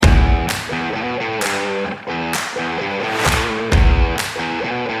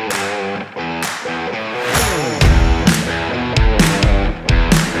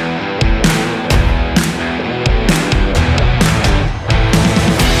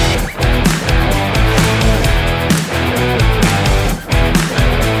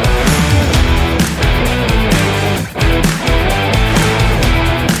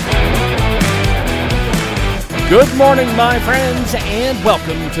Good morning, my friends, and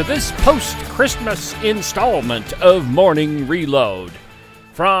welcome to this post-Christmas installment of Morning Reload.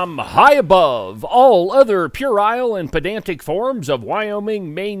 From high above all other puerile and pedantic forms of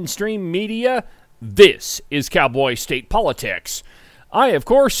Wyoming mainstream media, this is Cowboy State Politics. I, of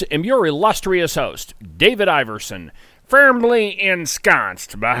course, am your illustrious host, David Iverson, firmly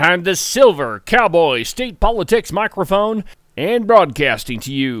ensconced behind the silver Cowboy State Politics microphone and broadcasting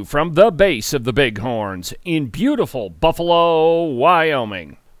to you from the base of the Bighorns in beautiful Buffalo,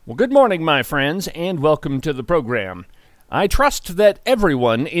 Wyoming. Well, good morning, my friends, and welcome to the program. I trust that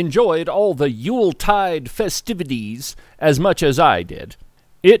everyone enjoyed all the Yuletide festivities as much as I did.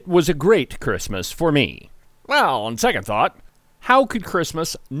 It was a great Christmas for me. Well, on second thought, how could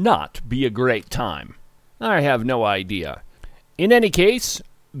Christmas not be a great time? I have no idea. In any case,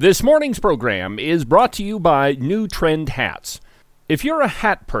 this morning's program is brought to you by New Trend Hats. If you're a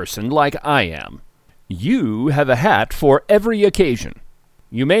hat person like I am, you have a hat for every occasion.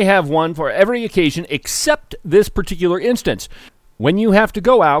 You may have one for every occasion except this particular instance, when you have to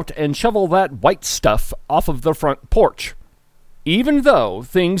go out and shovel that white stuff off of the front porch. Even though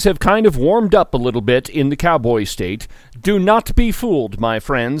things have kind of warmed up a little bit in the Cowboy State, do not be fooled, my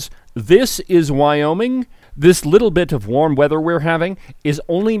friends. This is Wyoming. This little bit of warm weather we're having is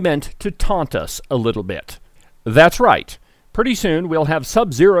only meant to taunt us a little bit. That's right. Pretty soon we'll have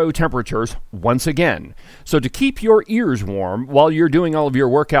sub-zero temperatures once again. So to keep your ears warm while you're doing all of your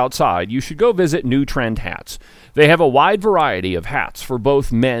work outside, you should go visit New Trend Hats. They have a wide variety of hats for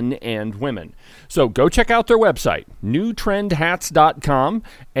both men and women. So go check out their website, newtrendhats.com,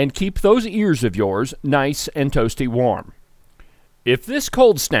 and keep those ears of yours nice and toasty warm. If this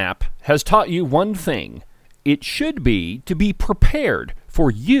cold snap has taught you one thing, it should be to be prepared for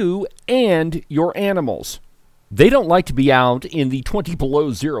you and your animals. They don't like to be out in the 20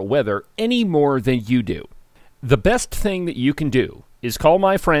 below zero weather any more than you do. The best thing that you can do is call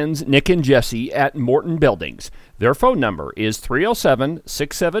my friends Nick and Jesse at Morton Buildings. Their phone number is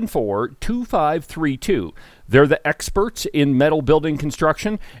 307-674-2532. They're the experts in metal building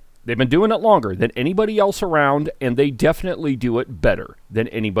construction. They've been doing it longer than anybody else around, and they definitely do it better than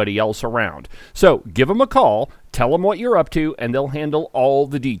anybody else around. So give them a call, tell them what you're up to, and they'll handle all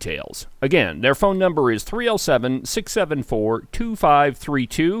the details. Again, their phone number is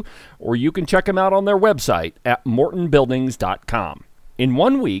 307-674-2532, or you can check them out on their website at mortonbuildings.com. In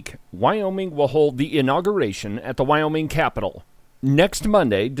 1 week, Wyoming will hold the inauguration at the Wyoming Capitol. Next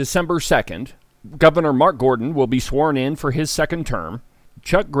Monday, December 2nd, Governor Mark Gordon will be sworn in for his second term.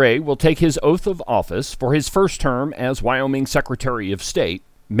 Chuck Gray will take his oath of office for his first term as Wyoming Secretary of State.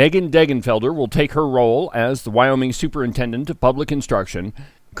 Megan Degenfelder will take her role as the Wyoming Superintendent of Public Instruction.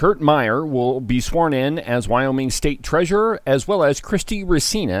 Kurt Meyer will be sworn in as Wyoming State Treasurer, as well as Christy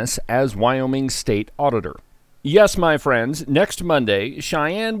Racinas as Wyoming State Auditor. Yes, my friends, next Monday,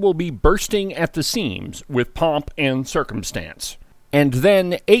 Cheyenne will be bursting at the seams with pomp and circumstance. And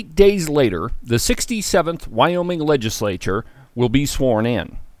then 8 days later, the 67th Wyoming Legislature will be sworn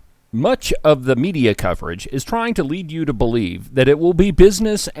in. Much of the media coverage is trying to lead you to believe that it will be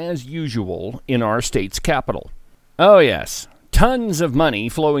business as usual in our state's capital. Oh yes, tons of money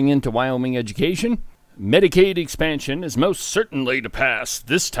flowing into Wyoming education. Medicaid expansion is most certainly to pass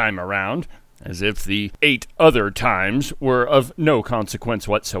this time around, as if the 8 other times were of no consequence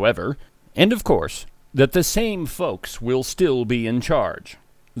whatsoever. And of course, that the same folks will still be in charge.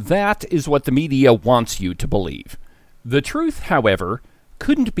 That is what the media wants you to believe. The truth, however,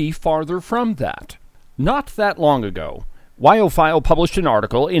 couldn't be farther from that. Not that long ago, WyoFile published an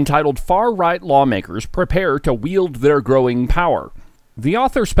article entitled Far-Right Lawmakers Prepare to Wield Their Growing Power. The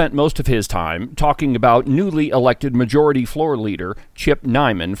author spent most of his time talking about newly elected Majority Floor Leader Chip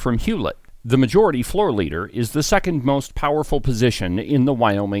Nyman from Hewlett. The Majority Floor Leader is the second most powerful position in the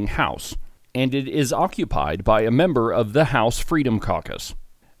Wyoming House, and it is occupied by a member of the House Freedom Caucus.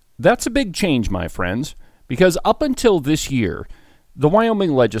 That's a big change, my friends, because up until this year, the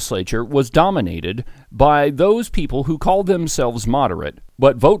Wyoming legislature was dominated by those people who call themselves moderate,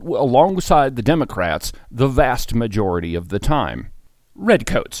 but vote alongside the Democrats the vast majority of the time.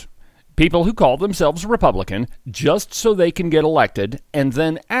 Redcoats. People who call themselves Republican just so they can get elected and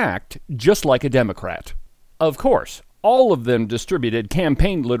then act just like a Democrat. Of course, all of them distributed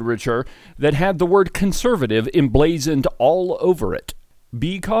campaign literature that had the word conservative emblazoned all over it,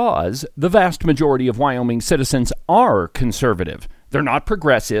 because the vast majority of Wyoming citizens are conservative. They're not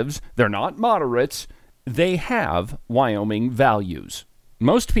progressives, they're not moderates, they have Wyoming values.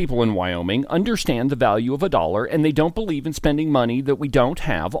 Most people in Wyoming understand the value of a dollar, and they don't believe in spending money that we don't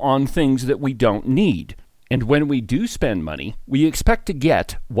have on things that we don't need. And when we do spend money, we expect to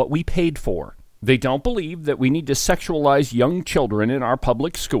get what we paid for. They don't believe that we need to sexualize young children in our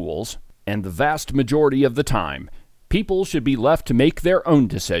public schools, and the vast majority of the time, people should be left to make their own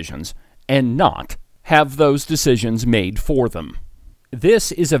decisions and not have those decisions made for them.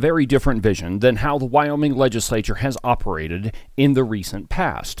 This is a very different vision than how the Wyoming legislature has operated in the recent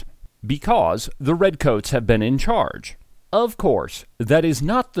past, because the Redcoats have been in charge. Of course, that is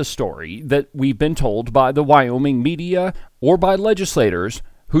not the story that we've been told by the Wyoming media or by legislators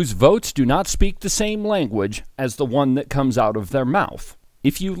whose votes do not speak the same language as the one that comes out of their mouth.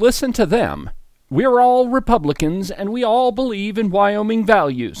 If you listen to them, we're all Republicans and we all believe in Wyoming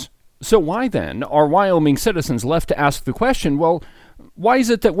values. So why then are Wyoming citizens left to ask the question, well, why is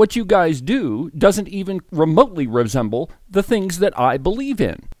it that what you guys do doesn't even remotely resemble the things that I believe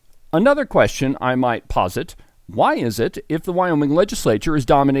in? Another question I might posit: why is it, if the Wyoming legislature is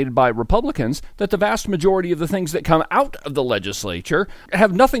dominated by Republicans, that the vast majority of the things that come out of the legislature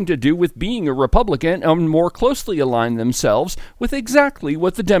have nothing to do with being a Republican and more closely align themselves with exactly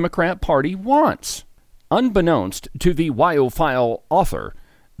what the Democrat Party wants? Unbeknownst to the Wyophile author,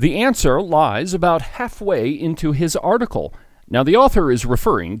 the answer lies about halfway into his article. Now, the author is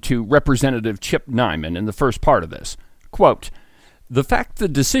referring to Representative Chip Nyman in the first part of this. Quote, "The fact the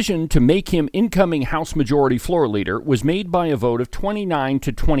decision to make him incoming House Majority Floor Leader was made by a vote of 29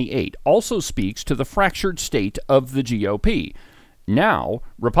 to 28 also speaks to the fractured state of the GOP. Now,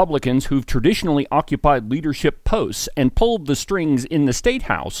 Republicans who've traditionally occupied leadership posts and pulled the strings in the State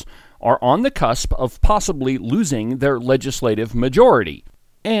House are on the cusp of possibly losing their legislative majority."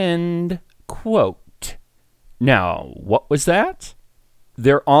 End quote. Now, what was that?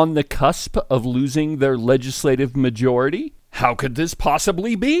 They're on the cusp of losing their legislative majority? How could this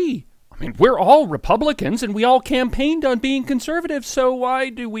possibly be? I mean, we're all Republicans and we all campaigned on being conservative, so why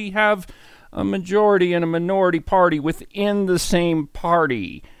do we have a majority and a minority party within the same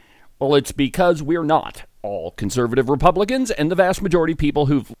party? Well, it's because we're not all conservative Republicans, and the vast majority of people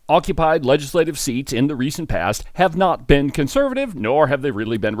who've occupied legislative seats in the recent past have not been conservative, nor have they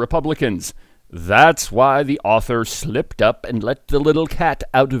really been Republicans. That's why the author slipped up and let the little cat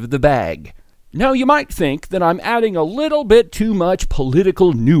out of the bag. Now, you might think that I'm adding a little bit too much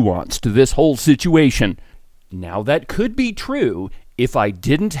political nuance to this whole situation. Now, that could be true if I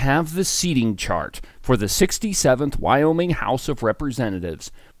didn't have the seating chart for the 67th Wyoming House of Representatives.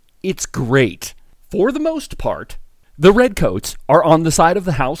 It's great. For the most part, the Redcoats are on the side of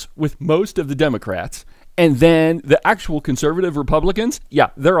the House with most of the Democrats, and then the actual conservative Republicans,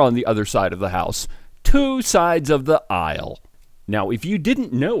 they're on the other side of the House. Two sides of the aisle. Now, if you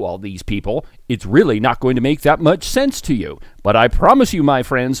didn't know all these people, it's really not going to make that much sense to you. But I promise you, my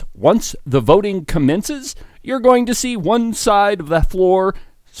friends, once the voting commences, you're going to see one side of the floor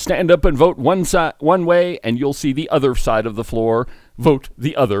stand up and vote one way, and you'll see the other side of the floor vote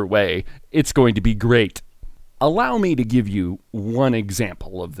the other way. It's going to be great. Allow me to give you one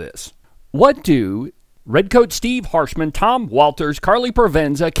example of this. What do Redcoat Steve Harshman, Tom Walters, Carly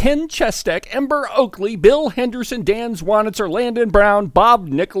Provenza, Ken Chestek, Ember Oakley, Bill Henderson, Dan Zwanitzer, Landon Brown, Bob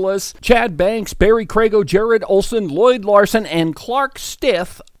Nicholas, Chad Banks, Barry Crago, Jared Olson, Lloyd Larson, and Clark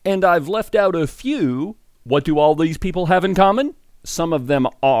Stith, and I've left out a few. What do all these people have in common? Some of them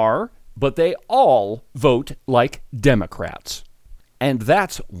are, but they all vote like Democrats. And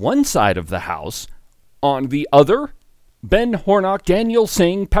that's one side of the House. On the other, Ben Hornock, Daniel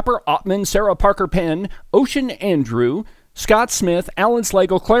Singh, Pepper Ottman, Sarah Parker Penn, Ocean Andrew, Scott Smith, Alan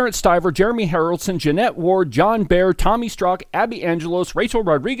Slagle, Clarence Stiver, Jeremy Harrelson, Jeanette Ward, John Baer, Tommy Strzok, Abby Angelos, Rachel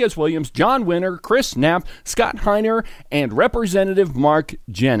Rodriguez-Williams, John Winter, Chris Knapp, Scott Heiner, and Representative Mark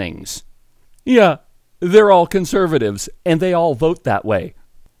Jennings. Yeah, they're all conservatives, and they all vote that way.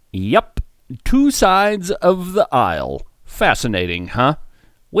 Yep, two sides of the aisle. Fascinating, huh?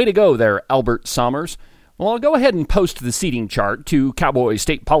 Way to go there, Albert Sommers. Well, I'll go ahead and post the seating chart to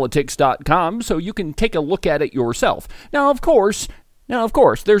cowboystatepolitics.com so you can take a look at it yourself. Now, of course,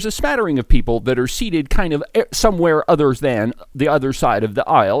 there's a smattering of people that are seated kind of somewhere other than the other side of the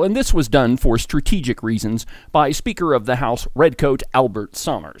aisle, and this was done for strategic reasons by Speaker of the House Redcoat Albert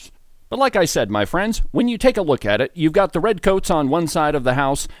Sommers. But like I said, my friends, when you take a look at it, you've got the Redcoats on one side of the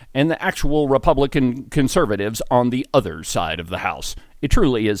House and the actual Republican conservatives on the other side of the House. It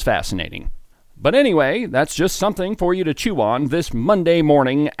truly is fascinating. But anyway, that's just something for you to chew on this Monday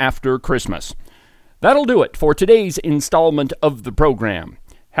morning after Christmas. That'll do it for today's installment of the program.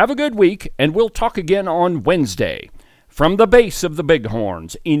 Have a good week, and we'll talk again on Wednesday. From the base of the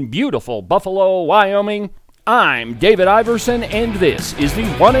Bighorns in beautiful Buffalo, Wyoming, I'm David Iverson, and this is the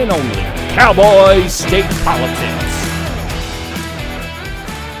one and only Cowboy State Politics.